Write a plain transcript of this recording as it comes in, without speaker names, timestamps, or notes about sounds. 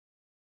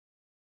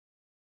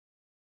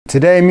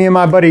Today, me and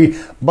my buddy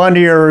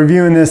Bundy are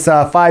reviewing this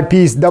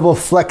 5-piece double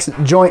flex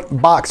joint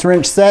box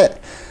wrench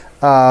set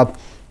from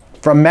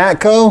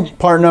Matco,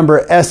 part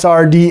number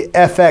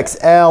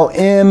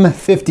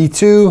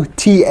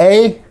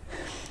SRDFXLM52TA.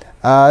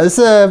 This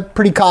is a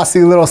pretty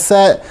costly little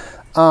set,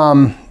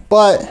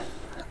 but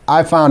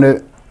I found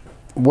it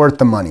worth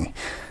the money.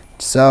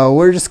 So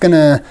we're just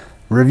gonna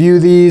review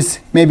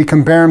these, maybe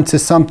compare them to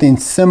something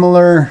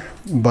similar,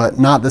 but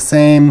not the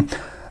same.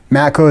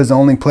 Matco is the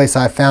only place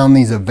I found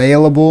these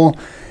available,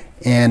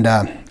 and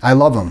I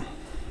love them.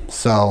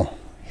 So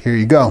here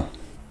you go.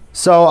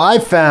 So I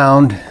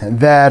found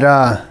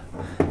that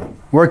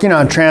working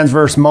on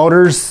transverse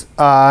motors,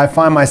 I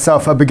find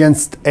myself up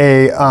against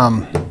a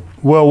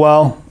wheel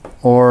well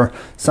or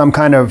some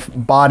kind of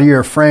body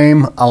or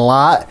frame a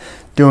lot,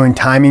 doing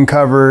timing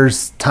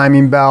covers,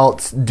 timing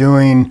belts,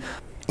 doing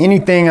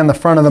anything on the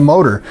front of the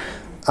motor.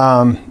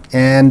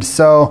 And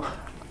so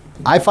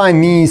I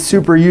find these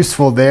super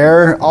useful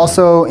there.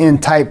 Also in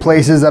tight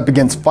places up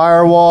against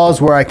firewalls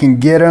where I can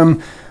get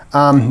them.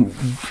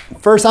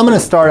 First, I'm going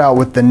to start out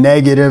with the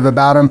negative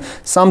about them.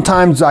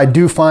 Sometimes I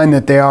do find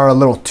that they are a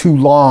little too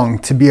long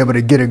to be able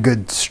to get a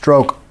good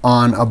stroke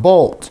on a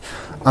bolt.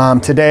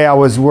 Today I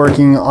was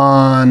working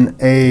on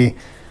a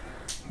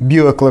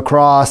Buick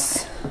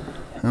LaCrosse.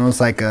 It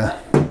was like a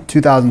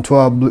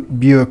 2012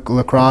 Buick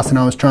LaCrosse, and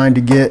I was trying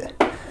to get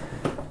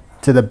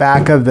to the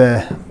back of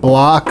the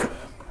block.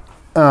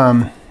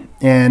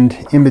 And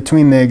in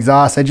between the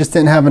exhaust, I just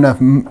didn't have enough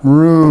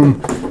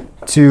room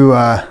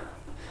to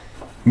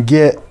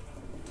get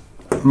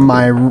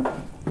my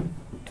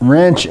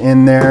wrench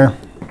in there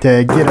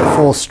to get a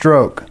full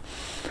stroke.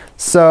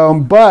 So,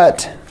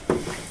 but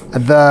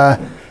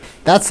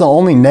that's the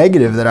only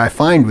negative that I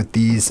find with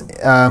these.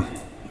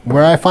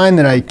 Where I find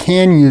that I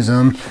can use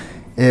them,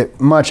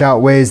 it much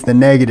outweighs the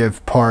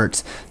negative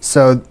parts.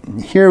 So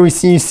here you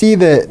see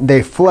that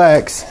they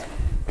flex.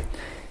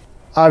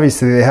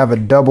 Obviously they have a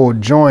double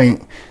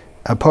joint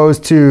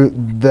opposed to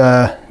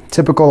the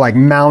typical like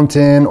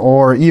Mountain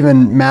or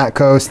even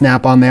Matco,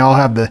 Snap-on. They all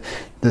have the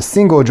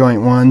single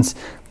joint ones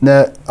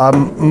that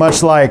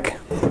much like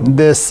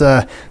this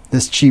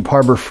this cheap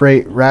Harbor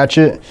Freight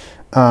ratchet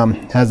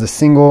has a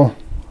single.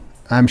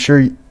 I'm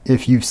sure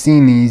if you've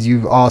seen these,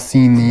 you've all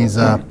seen these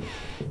the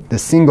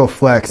single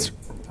flex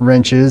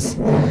wrenches.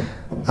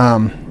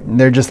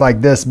 They're just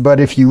like this,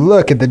 but if you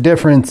look at the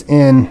difference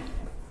in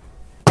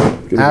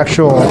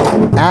actual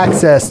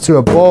access to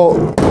a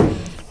bolt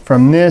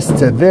from this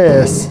to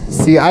this,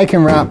 see, I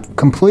can wrap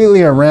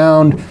completely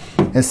around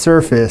a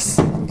surface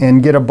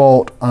and get a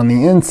bolt on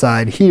the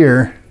inside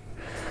here.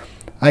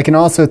 I can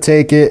also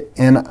take it,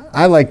 and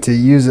I like to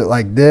use it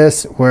like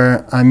this,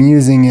 where I'm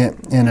using it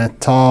in a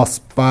tall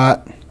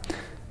spot.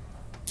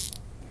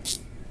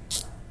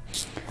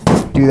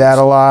 Do that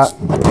a lot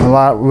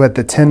with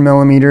the 10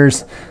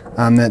 millimeters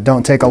that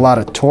don't take a lot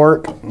of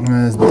torque.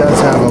 It does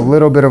have a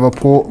little bit of a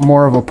pull,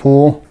 more of a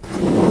pull.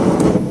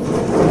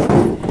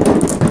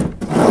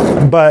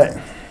 But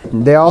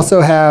they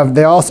also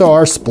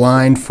are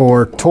splined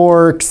for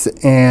TORX,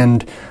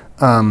 and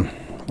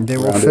they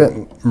will fit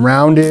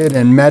rounded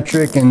and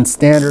metric and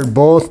standard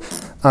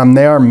both.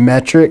 They are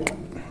metric.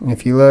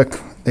 If you look,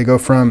 they go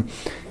from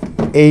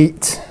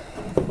 8,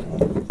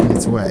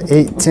 it's what,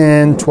 8,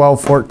 10,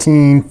 12,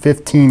 14,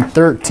 15,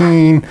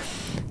 13,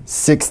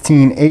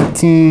 16,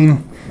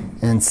 18,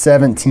 and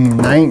 17,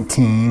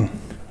 19.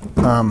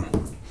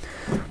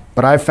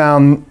 But I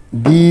found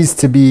these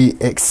to be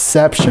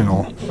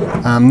exceptional.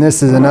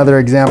 This is another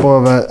example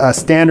of a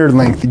standard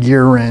length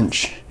gear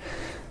wrench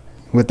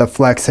with a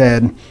flex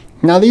head.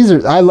 Now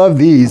I love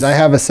these. I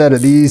have a set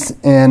of these,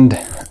 and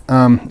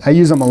I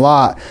use them a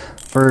lot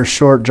for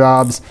short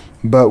jobs.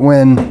 But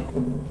when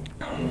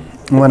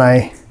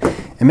I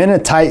am in a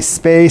tight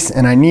space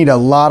and I need a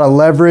lot of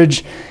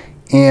leverage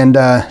and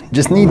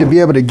just need to be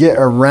able to get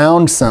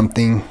around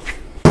something,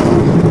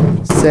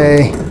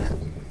 say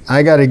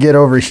I got to get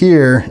over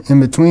here in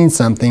between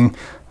something,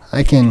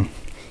 I can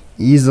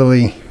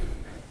easily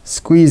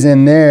squeeze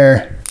in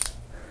there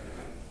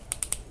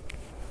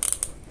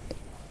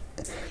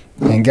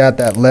and got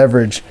that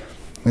leverage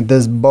with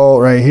this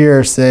bolt right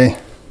here. Say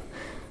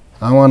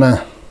I want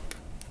to,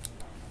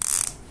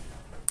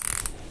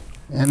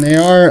 and they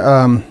are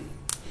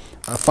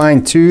a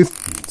fine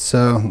tooth,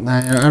 so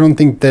I don't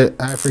think that,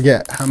 I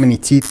forget how many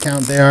teeth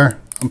count they are.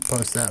 I'll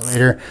post that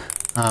later,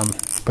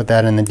 put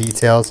that in the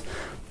details.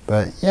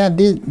 But yeah,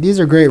 these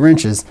are great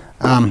wrenches.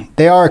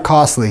 They are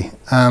costly.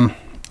 My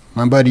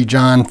buddy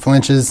John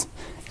flinches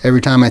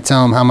every time I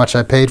tell him how much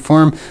I paid for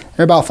them.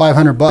 They're about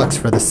 500 bucks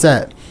for the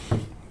set.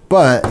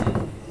 But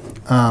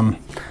I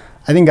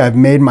think I've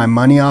made my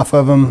money off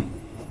of them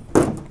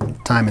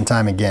time and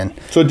time again.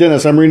 So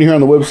Dennis, I'm reading here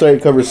on the website,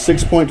 it covers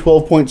 6-point,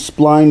 12-point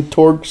spline,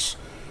 TORX,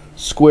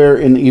 square,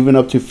 and even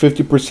up to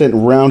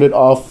 50% rounded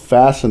off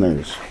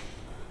fasteners.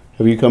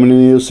 Have you come in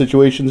any of those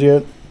situations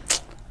yet?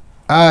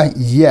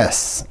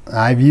 Yes.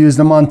 I've used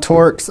them on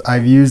TORX.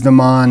 I've used them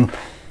on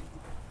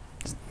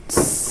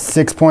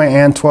 6-point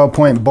and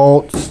 12-point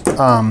bolts,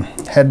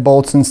 head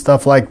bolts and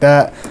stuff like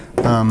that.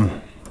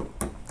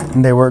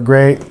 They work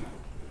great.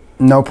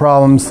 No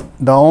problems.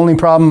 The only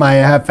problem I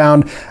have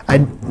found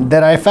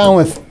that I found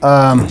with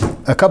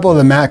a couple of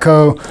the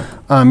Matco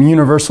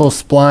universal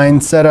spline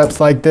setups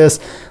like this,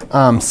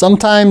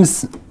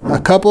 sometimes a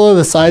couple of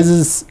the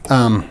sizes,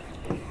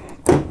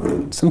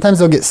 sometimes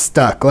they'll get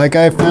stuck. Like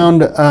I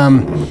found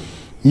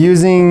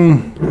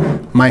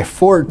using my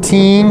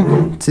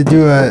 14 to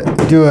do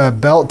a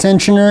belt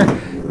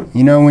tensioner.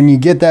 You know, when you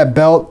get that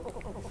belt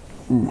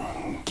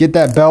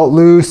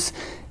loose,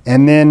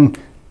 and then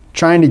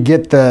trying to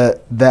get the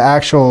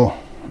actual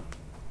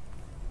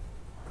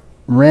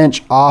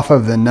wrench off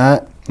of the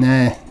nut.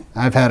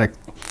 I've had a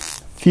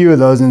few of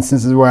those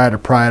instances where I had to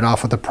pry it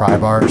off with a pry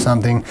bar or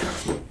something.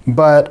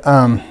 But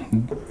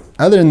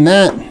other than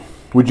that,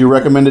 would you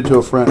recommend it to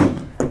a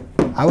friend?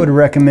 I would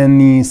recommend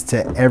these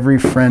to every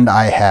friend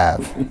I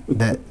have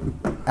that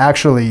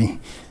actually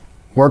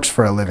works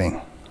for a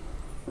living.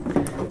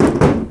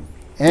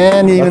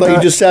 And even I thought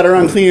you just sat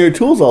around cleaning your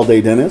tools all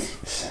day,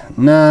 Dennis.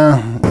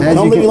 No. How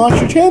long did you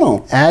launch your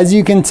channel? As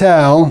you can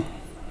tell,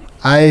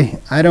 I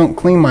don't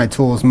clean my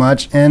tools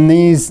much, and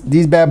these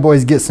bad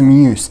boys get some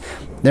use.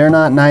 They're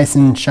not nice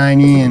and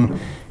shiny and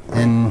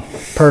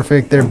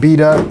perfect. They're beat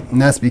up,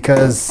 and that's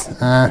because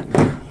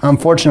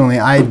unfortunately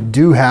I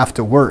do have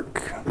to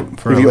work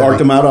for a living. Have you arced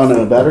them out on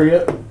a battery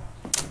yet?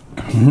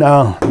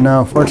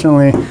 No.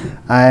 Fortunately,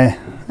 I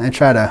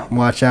try to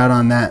watch out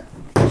on that.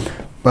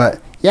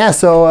 But yeah,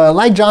 so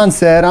like John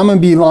said, I'm gonna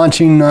be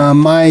launching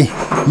my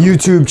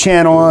YouTube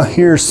channel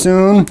here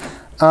soon.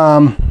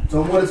 So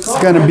what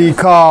it's gonna be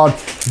called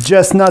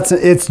Just Nuts.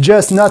 It's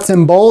Just Nuts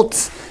and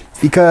Bolts,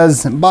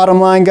 because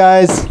bottom line,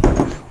 guys,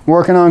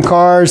 working on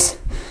cars,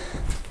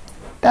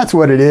 that's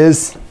what it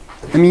is.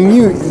 I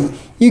mean,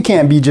 you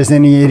can't be just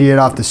any idiot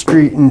off the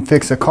street and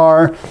fix a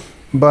car,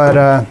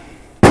 but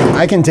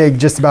I can take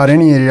just about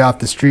any idiot off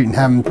the street and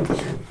have him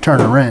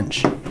turn a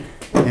wrench.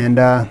 And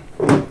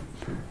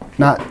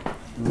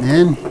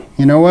and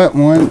you know what?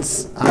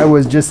 Once I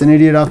was just an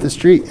idiot off the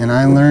street, and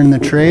I learned the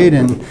trade,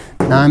 and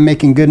now I'm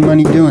making good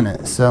money doing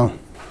it. So,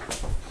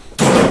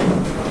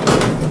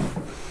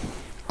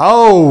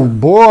 oh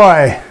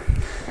boy!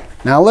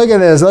 Now look at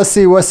this. Let's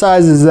see, what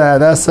size is that?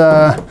 That's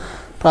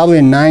probably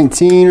a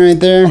 19 right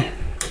there.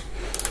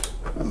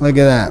 Look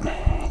at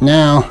that.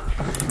 Now,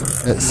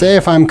 say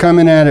if I'm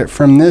coming at it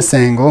from this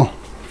angle.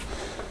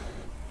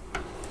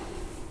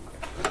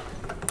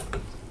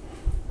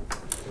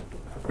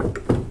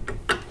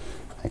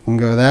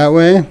 Go that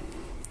way.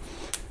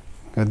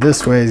 Go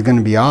this way is going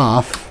to be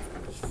off.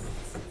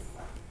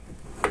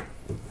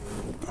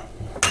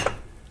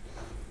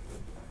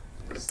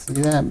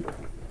 See that?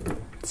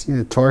 See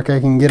the torque I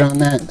can get on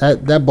that?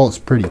 That bolt's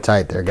pretty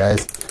tight there,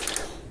 guys.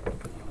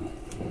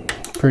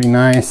 Pretty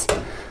nice.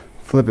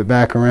 Flip it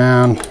back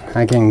around.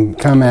 I can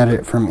come at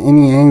it from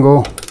any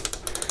angle.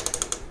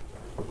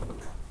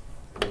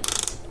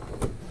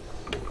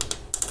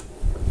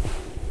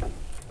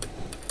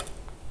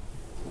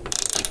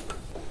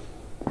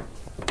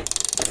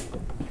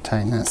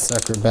 Tighten that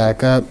sucker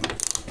back up.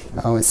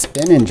 Oh, it's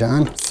spinning,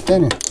 John. It's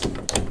spinning.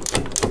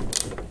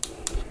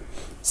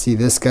 See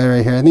this guy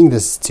right here? I think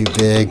this is too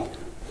big.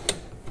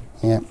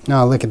 Yeah.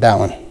 No, look at that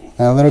one.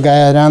 That little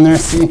guy down there.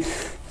 See?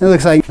 It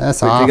looks like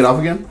that's off. Take it off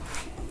again?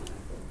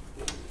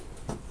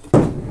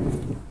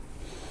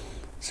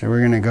 So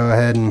we're going to go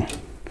ahead and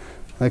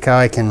look how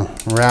I can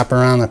wrap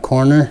around the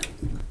corner.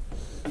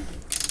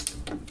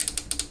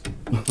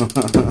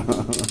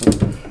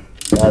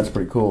 That's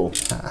pretty cool.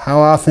 How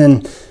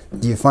often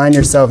do you find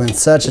yourself in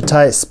such a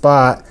tight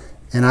spot?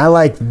 And I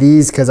like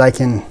these because I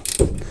can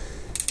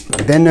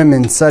bend them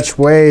in such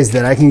ways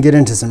that I can get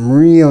into some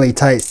really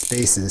tight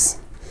spaces.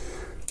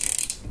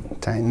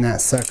 Tighten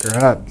that sucker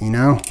up, you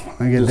know?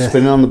 Look at this. this.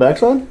 Spinning on the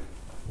backside?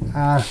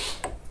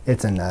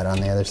 It's a nut on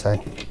the other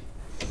side.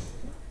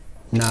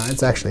 No,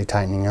 it's actually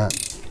tightening up.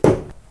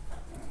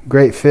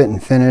 Great fit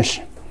and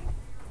finish.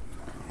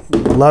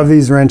 Love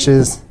these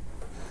wrenches.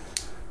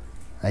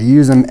 I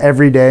use them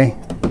every day.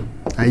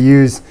 I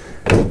use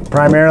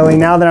primarily,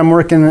 now that I'm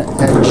working at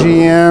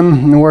GM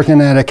and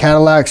working at a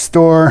Cadillac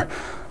store,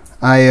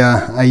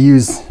 I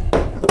use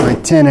my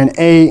 10 and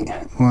 8,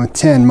 well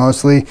 10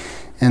 mostly,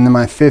 and then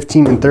my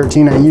 15 and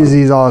 13, I use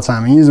these all the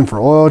time. I use them for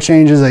oil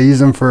changes, I use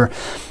them for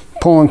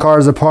pulling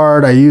cars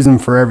apart, I use them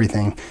for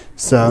everything.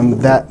 So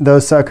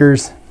those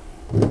suckers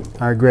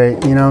are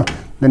great. You know,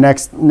 the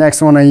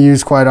next one I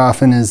use quite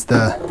often is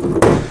the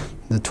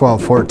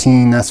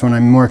 1214. That's when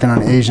I'm working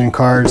on Asian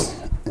cars.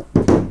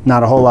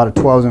 Not a whole lot of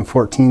 12s and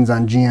 14s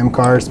on GM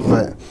cars,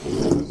 but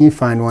you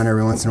find one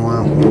every once in a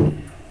while.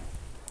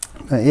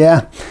 But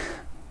yeah,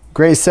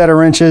 great set of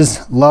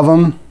wrenches. Love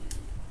them.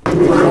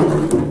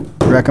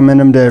 Recommend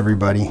them to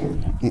everybody.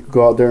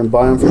 Go out there and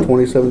buy them for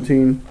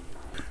 2017.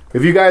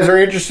 If you guys are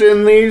interested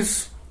in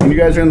these, and you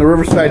guys are in the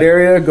Riverside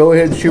area, go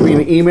ahead and shoot me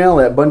an email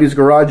at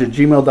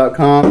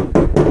bundysgarage@gmail.com.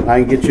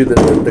 I can get you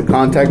the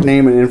contact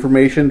name and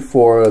information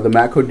for the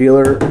Matco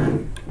dealer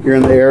here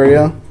in the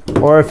area.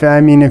 Or if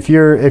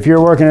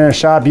you're working in a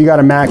shop, you got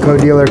a Matco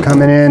dealer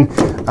coming in,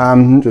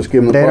 Just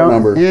give them the part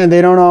number. Yeah,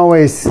 they don't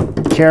always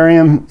carry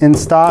them in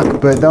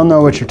stock, but they'll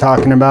know what you're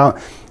talking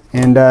about,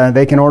 and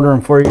they can order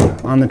them for you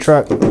on the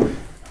truck.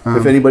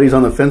 If anybody's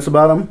on the fence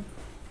about them,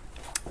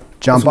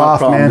 jump off,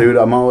 problem, man. dude.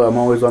 I'm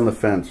always on the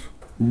fence.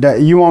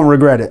 You won't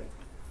regret it.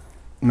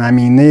 I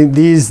mean,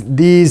 these.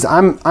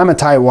 I'm a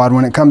tightwad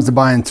when it comes to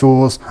buying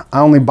tools. I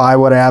only buy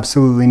what I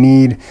absolutely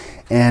need,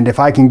 and if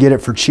I can get it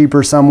for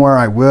cheaper somewhere,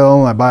 I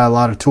will. I buy a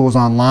lot of tools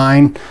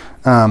online.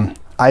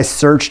 I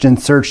searched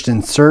and searched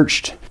and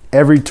searched.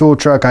 Every tool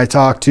truck I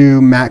talk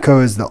to,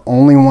 Matco is the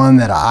only one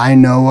that I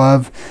know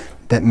of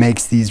that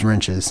makes these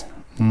wrenches.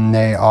 And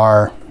they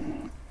are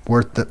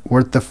worth the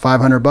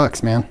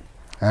 $500, man.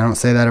 I don't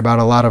say that about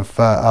a lot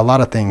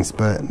of things,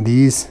 but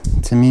these,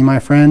 to me, my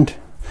friend,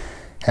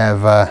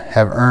 have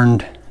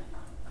earned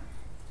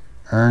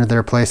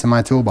their place in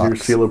my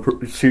toolbox.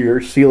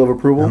 Your seal of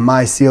approval?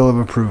 My seal of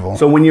approval.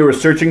 So when you were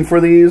searching for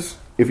these,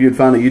 if you had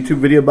found a YouTube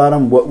video about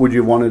them, what would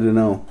you wanted to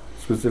know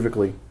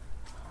specifically?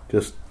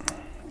 Just,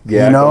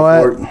 yeah, you know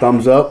what?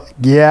 Thumbs up?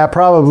 Yeah,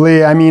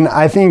 probably. I mean,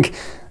 I think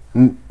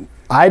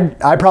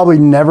I probably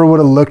never would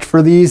have looked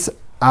for these.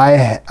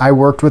 I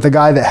worked with a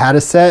guy that had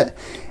a set,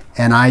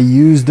 and I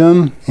used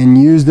them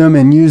and used them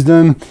and used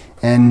them,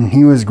 and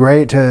he was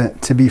great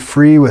to be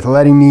free with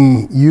letting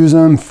me use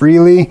them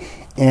freely.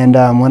 And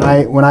when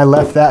I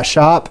left that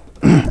shop,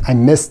 I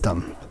missed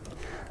them.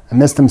 I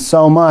missed them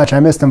so much. I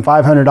missed them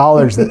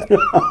 $500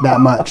 that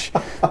much.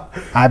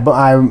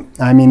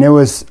 I mean, it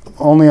was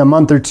only a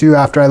month or two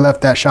after I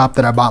left that shop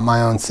that I bought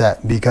my own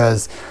set,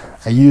 because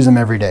I use them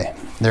every day.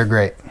 They're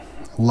great.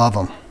 Love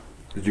them.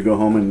 Did you go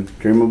home and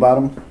dream about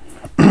them?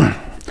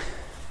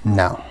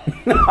 No.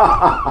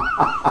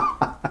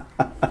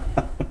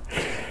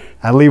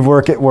 I leave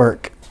work at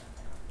work.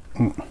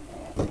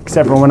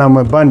 Except for when I'm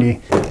with Bundy,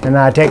 and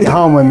I take it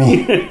home with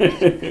me.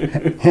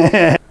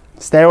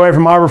 Stay away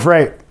from Harbor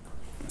Freight.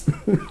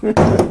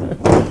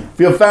 If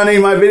you have found any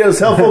of my videos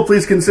helpful,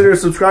 please consider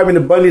subscribing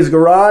to Bundy's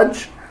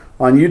Garage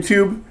on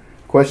YouTube.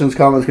 Questions,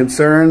 comments,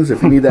 concerns.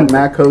 If you need that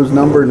Matco's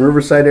number in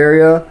Riverside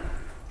area,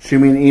 shoot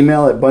me an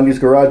email at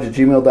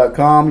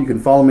bundysgarage@gmail.com. You can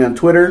follow me on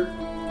Twitter.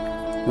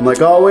 And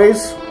like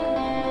always,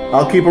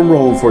 I'll keep them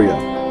rolling for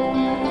you.